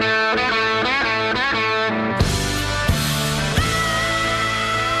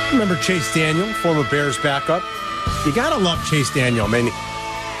 Remember Chase Daniel, former Bears backup? You got to love Chase Daniel. I mean,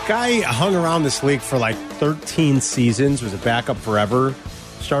 guy hung around this league for like 13 seasons, was a backup forever.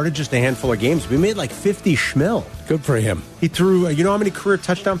 Started just a handful of games. We made like 50 schmil. Good for him. He threw, you know how many career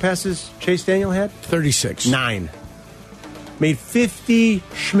touchdown passes Chase Daniel had? 36. 9. Made 50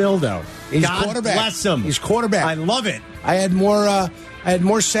 schmil, though. He's God quarterback. Bless him. He's quarterback. I love it. I had more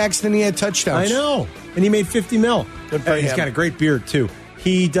sacks than he had touchdowns. I know. And he made 50 mil. Good for He's him. got a great beard, too.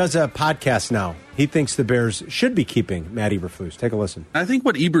 He does a podcast now. He thinks the Bears should be keeping Matt Eberflus. Take a listen. I think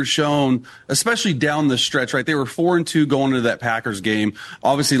what Eber's shown, especially down the stretch, right? They were 4-2 going into that Packers game.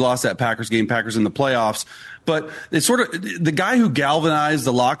 Obviously lost that Packers game, Packers in the playoffs. But it's sort of the guy who galvanized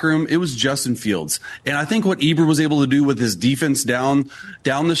the locker room, it was Justin Fields. And I think what Eber was able to do with his defense down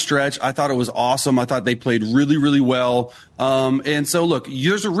the stretch, I thought it was awesome. I thought they played really, really well. And so, look,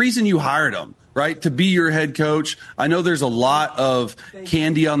 there's a reason you hired him, right, to be your head coach. I know there's a lot of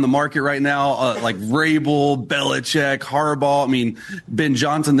candy on the market right now, like Vrabel, Belichick, Harbaugh. I mean, Ben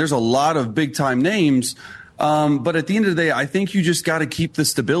Johnson. There's a lot of big-time names. But at the end of the day, I think you just got to keep the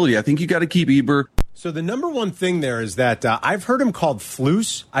stability. I think you got to keep Eber. So the number one thing there is that I've heard him called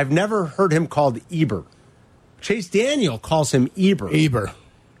Flus. I've never heard him called Eber. Chase Daniel calls him Eber. Eber.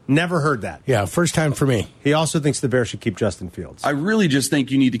 Never heard that. Yeah, first time for me. He also thinks the Bears should keep Justin Fields. I really just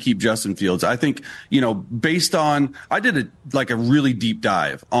think you need to keep Justin Fields. I think, based on, I did a really deep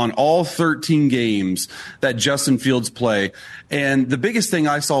dive on all 13 games that Justin Fields play. And the biggest thing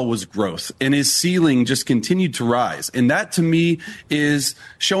I saw was growth, and his ceiling just continued to rise. And that to me is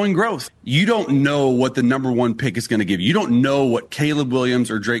showing growth. You don't know what the number one pick is going to give you. You don't know what Caleb Williams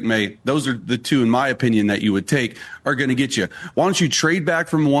or Drake May, those are the two, in my opinion, that you would take, are going to get you. Why don't you trade back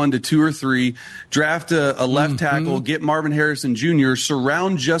from 1 to 2 or 3, draft a left tackle, get Marvin Harrison Jr.,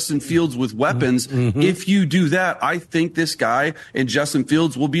 surround Justin Fields with weapons. If you do that, I think this guy and Justin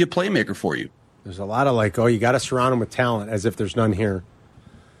Fields will be a playmaker for you. There's a lot of you got to surround him with talent, as if there's none here.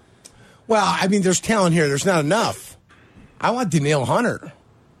 Well, I mean, there's talent here. There's not enough. I want Danielle Hunter.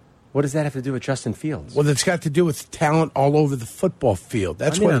 What does that have to do with Justin Fields? Well, it's got to do with talent all over the football field.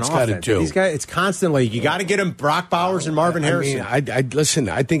 That's what it's got to do. It's constantly, you got to get him Brock Bowers and Marvin Harrison. Listen,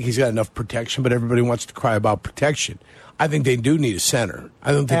 I think he's got enough protection, but everybody wants to cry about protection. I think they do need a center.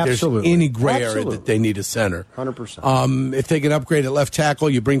 I don't think there's any gray area that they need a center. 100%. If they can upgrade at left tackle,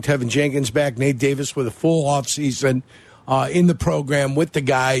 you bring Tevin Jenkins back, Nate Davis with a full offseason in the program with the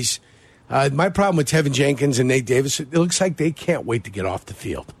guys. My problem with Tevin Jenkins and Nate Davis, it looks like they can't wait to get off the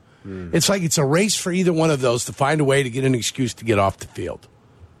field. It's like it's a race for either one of those to find a way to get an excuse to get off the field.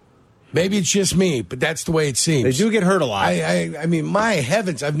 Maybe it's just me, but that's the way it seems. They do get hurt a lot. I mean, my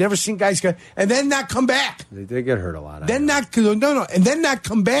heavens, I've never seen guys go and then not come back. They did get hurt a lot. And then not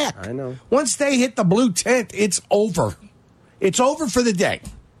come back. I know. Once they hit the blue tent, it's over. It's over for the day.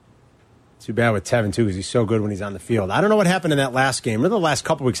 Too bad with Tevin, too, because he's so good when he's on the field. I don't know what happened in that last game. Or the last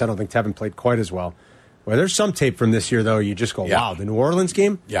couple weeks, I don't think Tevin played quite as well. Well, there's some tape from this year, though. You just go, wow, the New Orleans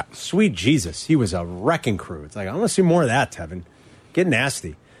game? Yeah. Sweet Jesus. He was a wrecking crew. It's like, I want to see more of that, Tevin. Get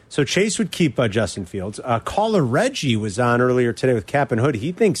nasty. So Chase would keep Justin Fields. Caller Reggie was on earlier today with Cap and Hood.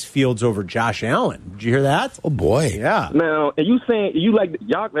 He thinks Fields over Josh Allen. Did you hear that? Oh, boy. Yeah. Now, and you saying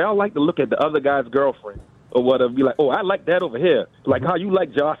y'all like to look at the other guy's girlfriend or whatever. Be like, oh, I like that over here. Like how you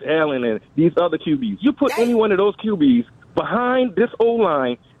like Josh Allen and these other QBs. You put any one of those QBs behind this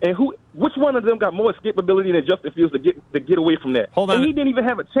O-line, and which one of them got more escapability than Justin Fields to get away from that? Hold on. And he didn't even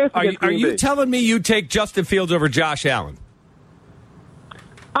have a chance to get Are you Bay. telling me you take Justin Fields over Josh Allen?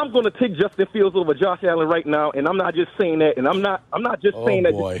 I'm going to take Justin Fields over Josh Allen right now, and I'm not just saying that, and I'm not just saying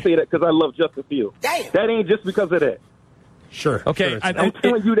that just to say that because I love Justin Fields. Damn. That ain't just because of that. Sure. Okay, I'm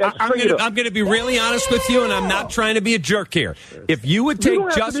telling you that straight up. I'm going to be really honest with you, and I'm not trying to be a jerk here. If you would take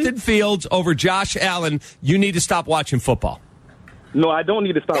Justin Fields over Josh Allen, you need to stop watching football. No, I don't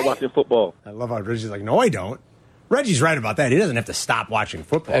need to stop watching football. I love how Reggie's like, no, I don't. Reggie's right about that. He doesn't have to stop watching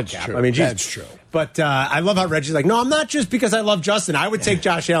football. That's Cap. true. I mean, That's true. But I love how Reggie's like, no, I'm not just because I love Justin. I would take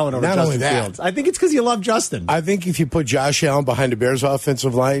Josh Allen over Not Justin only that. Fields. I think it's because you love Justin. I think if you put Josh Allen behind the Bears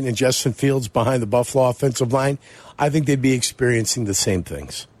offensive line and Justin Fields behind the Buffalo offensive line, I think they'd be experiencing the same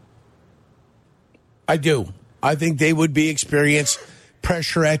things. I do. I think they would be experiencing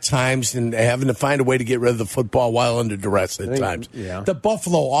pressure at times and having to find a way to get rid of the football while under duress at times. Yeah. The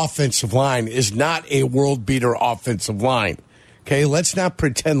Buffalo offensive line is not a world beater offensive line. Okay, let's not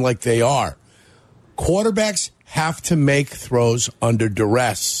pretend like they are. Quarterbacks have to make throws under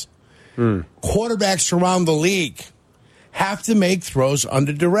duress. Quarterbacks around the league have to make throws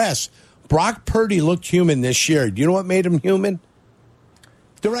under duress. Brock Purdy looked human this year. Do you know what made him human?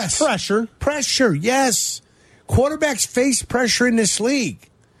 Duress. Pressure, yes. Quarterbacks face pressure in this league.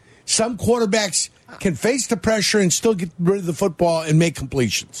 Some quarterbacks can face the pressure and still get rid of the football and make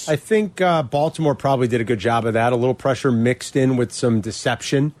completions. I think Baltimore probably did a good job of that. A little pressure mixed in with some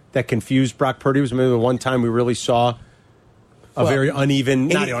deception that confused Brock Purdy. It was maybe the one time we really saw a very uneven,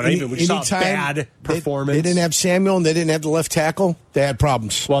 not uneven, we saw a bad performance. They didn't have Samuel and they didn't have the left tackle. They had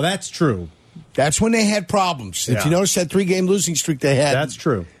problems. Well, that's true. That's when they had problems. If you notice that 3-game losing streak they had. That's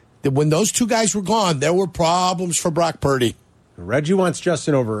true. When those two guys were gone, there were problems for Brock Purdy. Reggie wants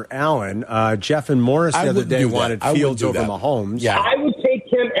Justin over Allen. Jeff and Morris the other day wanted Fields over Mahomes. Yeah. I would take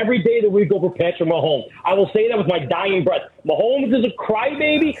him every day of the week over Patrick Mahomes. I will say that with my dying breath. Mahomes is a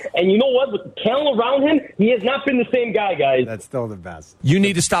crybaby, and you know what? With the talent around him, he has not been the same guy, guys. That's still the best. You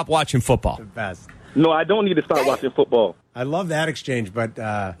need to stop watching football. The best. No, I don't need to stop watching football. I love that exchange, but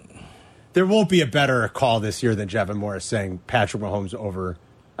there won't be a better call this year than Jeff and Morris saying Patrick Mahomes over.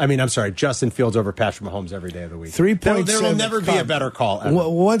 Justin Fields over Patrick Mahomes every day of the week. 3.7. There will never be a better call ever.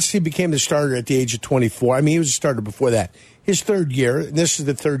 Once he became the starter at the age of 24, he was a starter before that. His third year, and this is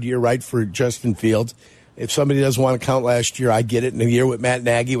the third year, right, for Justin Fields. If somebody doesn't want to count last year, I get it. And the year with Matt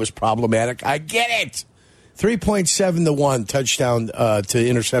Nagy was problematic. I get it. 3.7 to 1 touchdown to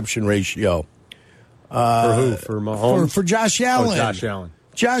interception ratio. For who? For Mahomes? For Josh Allen. Oh, Josh Allen.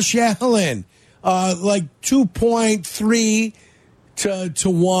 Josh Allen. Like 2.3 to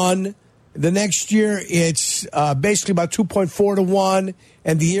 1. The next year, it's basically about 2.4 to 1.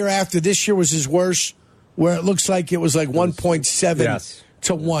 And the year after, this year was his worst, where it looks like it was like 1.7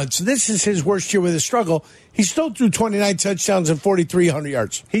 to 1. So this is his worst year with a struggle. He still threw 29 touchdowns and 4,300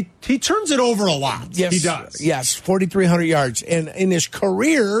 yards. He turns it over a lot. Yes, he does. Yes, 4,300 yards. And in his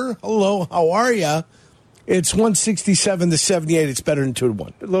career, hello, how are you? It's 167 to 78. It's better than 2 to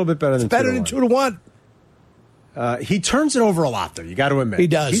 1. A little bit better than 2 to 1. Better than 2 to 1. He turns it over a lot, though. You got to admit, he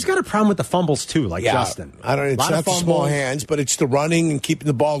does. He's got a problem with the fumbles too, like Justin. It's not the small hands, but it's the running and keeping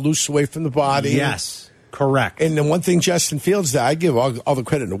the ball loose away from the body. Yes, correct. And the one thing Justin Fields did, I give all the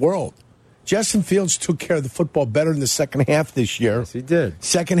credit in the world. Justin Fields took care of the football better in the second half this year. Yes, he did.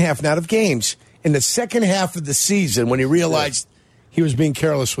 Second half, not of games. In the second half of the season, when he realized he was being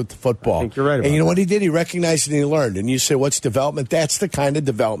careless with the football. I think you're right about and you know that. what he did? He recognized it and he learned. And you say, what's development? That's the kind of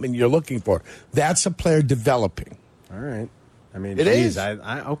development you're looking for. That's a player developing. All right. I mean, it is.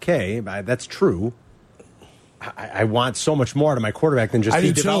 That's true. I want so much more out of my quarterback than just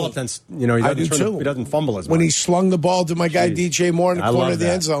he developed and he doesn't fumble as much. When he slung the ball to my guy DJ Moore in the corner of the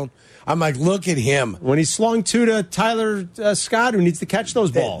end zone, I'm like, look at him. When he slung 2 to Tyler Scott, who needs to catch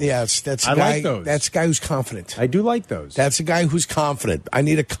those balls. Yes, that's a I guy. like those. That's a guy who's confident. I do like those. That's a guy who's confident. I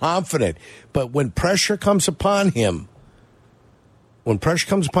need a confident. But when pressure comes upon him, when pressure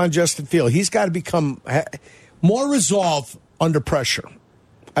comes upon Justin Fields, he's got to become more resolve under pressure.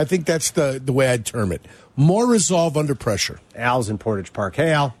 I think that's the way I'd term it. More resolve under pressure. Al's in Portage Park.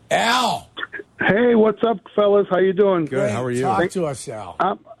 Hey, Al. Al. Hey, what's up, fellas? How you doing? Good. How are you? Talk to us, Al.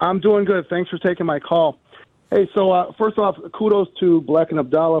 I'm doing good. Thanks for taking my call. Hey, so first off, kudos to Black and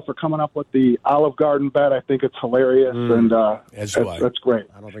Abdallah for coming up with the Olive Garden bet. I think it's hilarious, and that's great.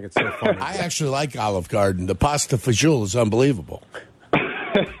 I don't think it's so funny. I actually like Olive Garden. The pasta fajoule is unbelievable.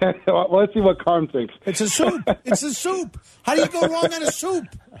 Well, let's see what Carm thinks. It's a soup. It's a soup. How do you go wrong on a soup?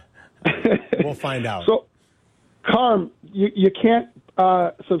 We'll find out. So, Carm, you can't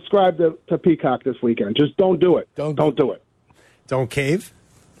subscribe to Peacock this weekend. Just don't do it. Don't do it. Don't cave?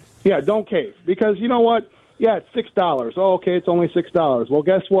 Yeah, don't cave. Because you know what? Yeah, it's $6. Oh, okay, it's only $6. Well,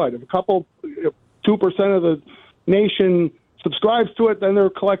 guess what? If 2% of the nation subscribes to it, then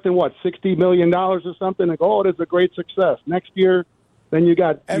they're collecting, $60 million or something? And go, it is a great success. Next year, then you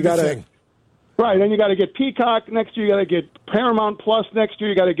got everything. Then you got to get Peacock next year. You got to get Paramount Plus next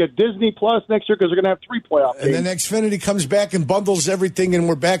year. You got to get Disney Plus next year because they're going to have 3 playoff games. And then Xfinity comes back and bundles everything, and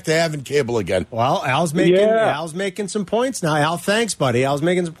we're back to having cable again. Well, Al's making some points now. Al, thanks, buddy. Al's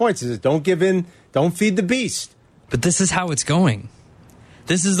making some points. He says, don't give in. Don't feed the beast. But this is how it's going.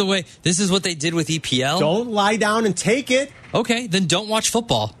 This is the way. This is what they did with EPL. Don't lie down and take it. Okay, then don't watch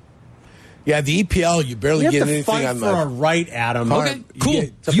football. Yeah, the EPL, you barely get anything fight on for the a right, Adam. Okay, cool.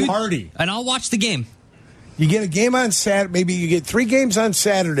 It's a party. And I'll watch the game. You get a game on Saturday. Maybe you get 3 games on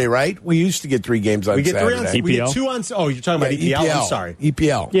Saturday, right? We used to get 3 games on Saturday. We get 2 on. Oh, you're talking about EPL? I'm sorry.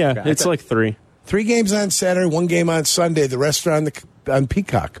 EPL. Yeah, okay. It's like 3. 3 games on Saturday, 1 game on Sunday. The rest are on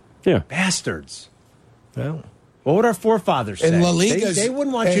Peacock. Yeah, bastards. Well, what would our forefathers say? And La Liga's, they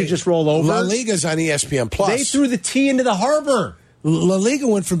wouldn't want you to just roll over. La Liga's on ESPN Plus. They threw the T into the harbor. La Liga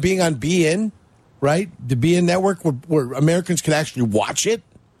went from being on BN, right, the BN network where Americans could actually watch it,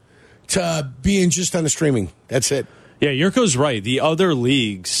 to being just on the streaming. That's it. Yeah, Yurko's right. The other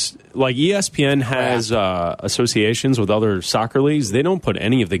leagues, like ESPN has associations with other soccer leagues. They don't put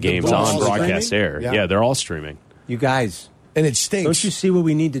any of the games on broadcast streaming? air. Yeah, they're all streaming. You guys. And it stinks. Don't you see what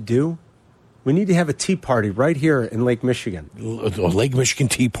we need to do? We need to have a tea party right here in Lake Michigan. Lake Michigan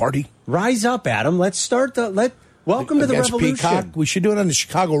Tea Party? Rise up, Adam. Let's start welcome to the revolution. Peacock. We should do it on the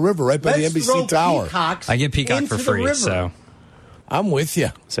Chicago River, right by the NBC Tower. I get Peacock for free, so I'm with you.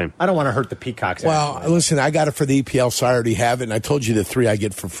 Same. I don't want to hurt the Peacocks. Well, listen, I got it for the EPL, so I already have it, and I told you the 3 I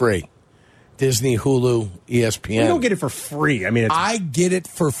get for free. Disney, Hulu, ESPN. You don't get it for free. I mean, I get it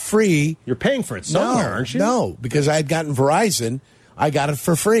for free. You're paying for it somewhere, aren't you? No, because I had gotten Verizon. I got it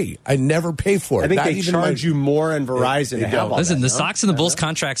for free. I never pay for it. I think they charge you more in Verizon to have all Listen, that, the Sox and the Bulls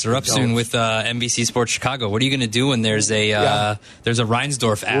contracts are up soon with NBC Sports Chicago. What are you going to do when there's a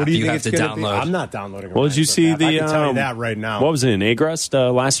Reinsdorf app you have to download? I'm not downloading. Well, did you see the? I can tell you that right now. What was it in Agrest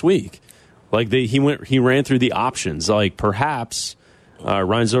last week? Like he ran through the options. Like perhaps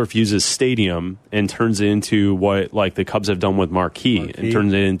Reinsdorf uses Stadium and turns it into what like the Cubs have done with Marquee. And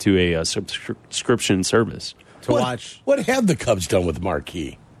turns it into a subscription service. Watch. What have the Cubs done with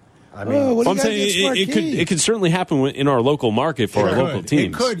Marquee? I mean, I'm saying it could certainly happen in our local market for our local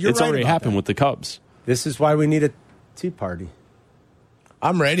teams. It could. It's already happened with the Cubs. This is why we need a tea party.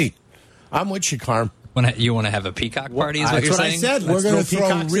 I'm ready. I'm with you, Carm. You want to have a peacock party? Is what you're saying? That's what I said. We're going to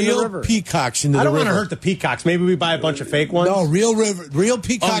throw real peacocks into the river. I don't want to hurt the peacocks. Maybe we buy a bunch of fake ones. No, real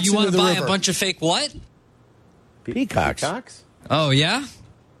peacocks. Oh, you want to buy river. a bunch of fake what? Peacocks. Oh yeah,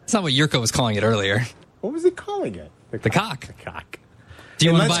 that's not what Yurko was calling it earlier. What was he calling it? The cock. The cock. Do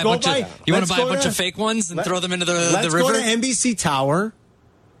you want to buy a bunch of? You want to buy a bunch of fake ones and throw them into the river? Let's go to NBC Tower.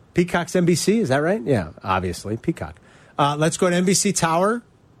 Peacock's NBC, is that right? Yeah, obviously Peacock. Let's go to NBC Tower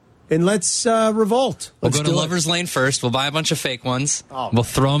and let's revolt. We'll go to Lover's Lane first. We'll buy a bunch of fake ones. We'll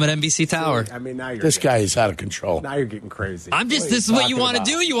throw them at NBC Tower. I mean, now this guy is out of control. Now you're getting crazy. This is what you want to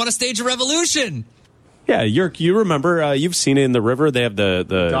do. You want to stage a revolution. Yeah, you remember, you've seen it in the river. They have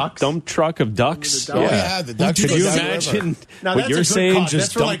the dump truck of ducks. The ducks. Could you imagine what you're saying,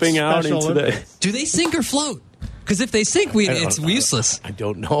 just dumping out into the... Do they sink or float? Because if they sink, it's useless. I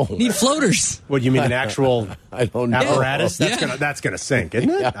don't know. Need floaters. What, you mean an actual I don't know. apparatus? That's gonna sink, isn't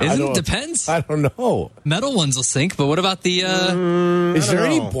it? It depends. I don't know. Metal ones will sink, but what about the... is there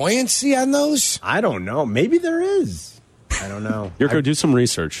any buoyancy on those? I don't know. Maybe there is. I don't know. Yurko, do some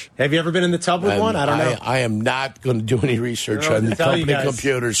research. Have you ever been in the tub with one? I don't know. I am not going to do any research on the company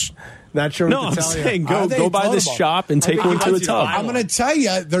computers. Not sure. No, I'm saying go by this shop and take one to a tub. I'm going to tell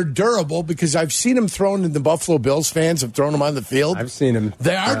you, they're durable because I've seen them thrown, and the Buffalo Bills fans have thrown them on the field. I've seen them.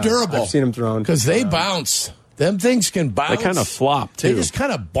 They are durable. I've seen them thrown because they bounce. Them things can bounce. They kind of flop too. They just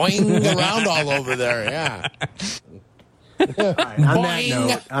kind of boing around all over there. Yeah. Right,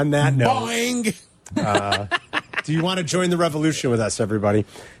 on that note, boing. Do you want to join the revolution with us, everybody?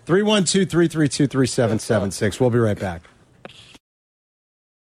 312-332-3776. We'll be right back.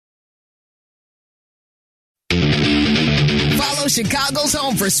 Follow Chicago's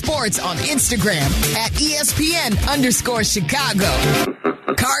Home for Sports on Instagram at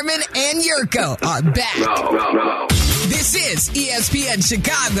ESPN_Chicago. Carmen and Yurko are back. No. This is ESPN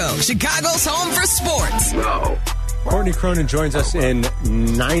Chicago, Chicago's Home for Sports. Courtney Cronin joins us in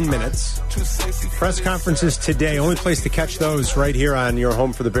 9 minutes. Press conferences today. Only place to catch those right here on your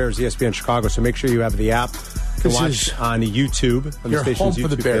home for the Bears, ESPN Chicago. So make sure you have the app to watch on YouTube, on the station's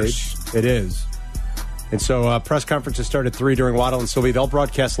YouTube page. It is. And so press conferences start at 3 during Waddle and Sylvie. They'll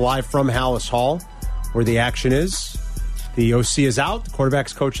broadcast live from Halas Hall, where the action is. The OC is out. The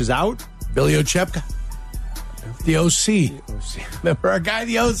quarterback's coach is out. Billy Ochepka. The OC. Remember our guy,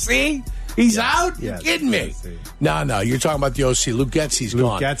 the OC? He's out? You're kidding me. No, you're talking about the OC. Luke Getsy's gone.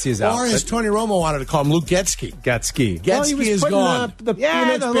 Luke Getsy is out. Or as Tony Romo wanted to call him, Luke Getsky. Getsky Is gone. The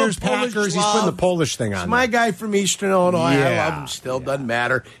Bears, Packers, he's putting the Polish thing on. He's my guy from Eastern Illinois. Yeah. I love him still. Doesn't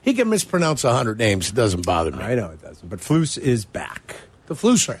matter. He can mispronounce 100 names. It doesn't bother me. I know it doesn't. But Flus is back. The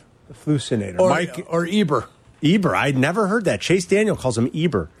Flusser. The Flusinator. Or Eber. Eber. I'd never heard that. Chase Daniel calls him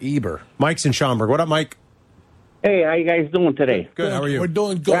Eber. Mike's in Schaumburg. What up, Mike? Hey, how you guys doing today? Good. How are you? We're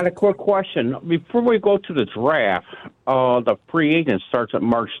doing good. Got a quick question. Before we go to the draft, the free agent starts at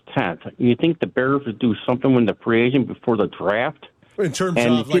March 10th. You think the Bears would do something with the free agent before the draft? In terms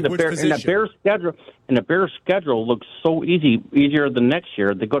and of like, which position? And the Bears schedule looks so easier than next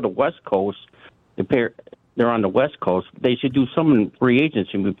year. They go to West Coast. They're on the West Coast. They should do some in free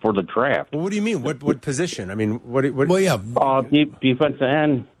agency before the draft. Well, what do you mean? What position? I mean, what? Well, yeah. Defensive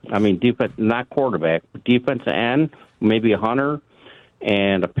end. I mean, defense, not quarterback. Defensive end, maybe a hunter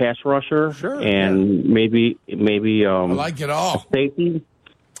and a pass rusher. Sure. And maybe I like it all. Safety.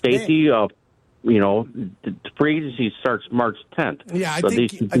 The free agency starts March 10th. Yeah, I So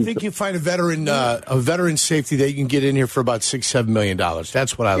think you find a veteran safety that you can get in here for about $6-7 million.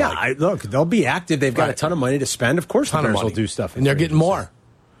 That's what I like. Look, they'll be active. They've got a ton of money to spend. Of course, the Bears will do stuff, and they're getting more.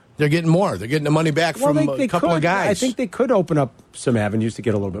 They're getting more. They're getting the money back from a couple of guys. I think they could open up some avenues to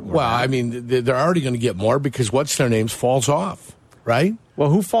get a little bit more. Well, I mean, they're already going to get more because what's their names falls off, right?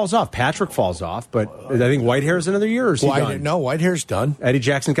 Well, who falls off? Patrick falls off, but I think Whitehair's another year, or is he done? No, Whitehair's done. Eddie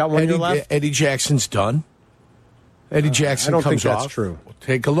Jackson's got 1 year left? Eddie Jackson's done. Eddie Jackson comes off. I don't think that's true.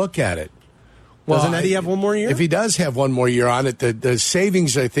 Take a look at it. Doesn't Eddie have 1 more year? If he does have 1 more year on it, the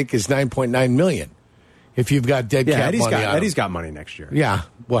savings, I think, is $9.9 million. If you've got dead cap money on Eddie's got money next year. Yeah.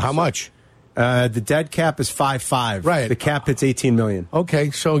 Well, how much? The dead cap is 5.5. Right. The cap hits $18 million.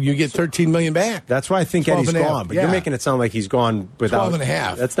 Okay, so you get $13 million back. That's why I think Eddie's gone. But you're making it sound like he's gone without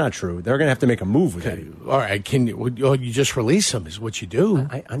 12.5. That's not true. They're going to have to make a move with Eddie. All right, you just release him is what you do.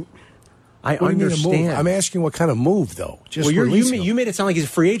 I What do you mean a understand. move? I'm asking what kind of move, though. Just you made it sound like he's a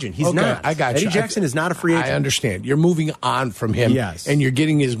free agent. He's not. I got you. Eddie Jackson is not a free agent. I understand. You're moving on from him. Yes. And you're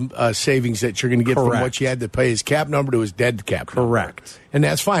getting his savings that you're going to get from Correct. what you had to pay his cap number to his dead cap number. Correct. And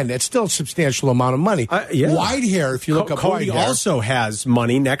that's fine. That's still a substantial amount of money. Yeah. Whitehair, if you look up Cody Whitehair. also has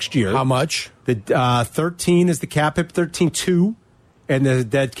money next year. How much? The 13 is the cap hit, 13.2. And the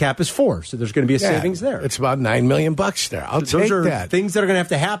dead cap is 4, so there's going to be a savings there. It's about $9 million there. I'll take Those are that. things that are going to have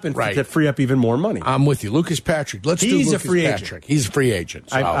to happen to free up even more money. I'm with you, Lucas Patrick. He's do a free Patrick. agent. He's a free agent.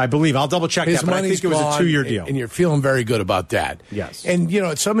 So. I believe. I'll double check His that, but I money's think it was a 2-year deal. And you're feeling very good about that. Yes. And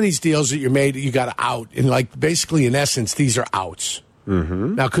some of these deals that you made, you got to out, and basically in essence, these are outs.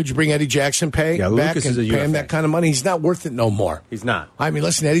 Mm-hmm. Now, could you bring Eddie Jackson back Lucas and is a pay him UFA. that kind of money? He's not worth it no more. He's not. I mean,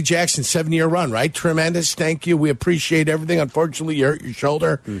 listen, Eddie Jackson, 7-year run, right? Tremendous. Thank you. We appreciate everything. Unfortunately, you hurt your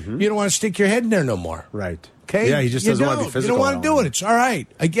shoulder. Mm-hmm. You don't want to stick your head in there no more. Right. Okay? Yeah, he just doesn't want to be You physical. don't want to do it. It's all right.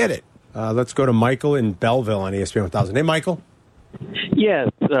 I get it. Let's go to Michael in Belleville on ESPN 1000. Hey, Michael. Yes.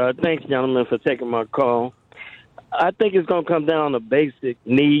 Thanks, gentlemen, for taking my call. I think it's going to come down to basic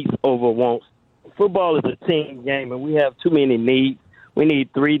needs over wants. Football is a team game, and we have too many needs. We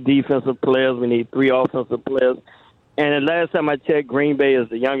need 3 defensive players. We need 3 offensive players. And the last time I checked, Green Bay is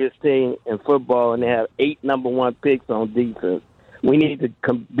the youngest team in football, and they have 8 number 1 picks on defense. We need to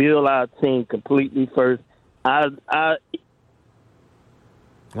build our team completely first. Michael,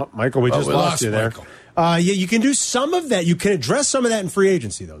 we just lost you there. You can do some of that. You can address some of that in free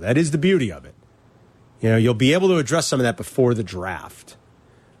agency, though. That is the beauty of it. You'll be able to address some of that before the draft.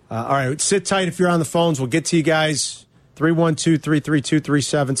 All right, sit tight if you're on the phones. We'll get to you guys.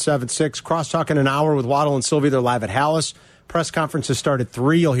 312-332-3776. Crosstalk in an hour with Waddle and Sylvie. They're live at Halas. Press conferences start at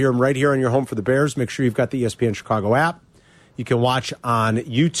 3. You'll hear them right here on your home for the Bears. Make sure you've got the ESPN Chicago app. You can watch on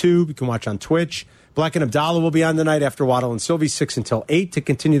YouTube. You can watch on Twitch. Black and Abdallah will be on tonight after Waddle and Sylvie, 6 until 8, to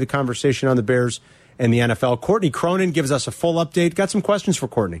continue the conversation on the Bears and the NFL. Courtney Cronin gives us a full update. Got some questions for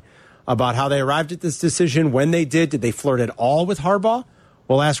Courtney about how they arrived at this decision, when they did. Did they flirt at all with Harbaugh?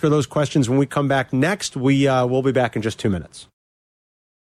 We'll ask her those questions when we come back next. We'll be back in just 2 minutes.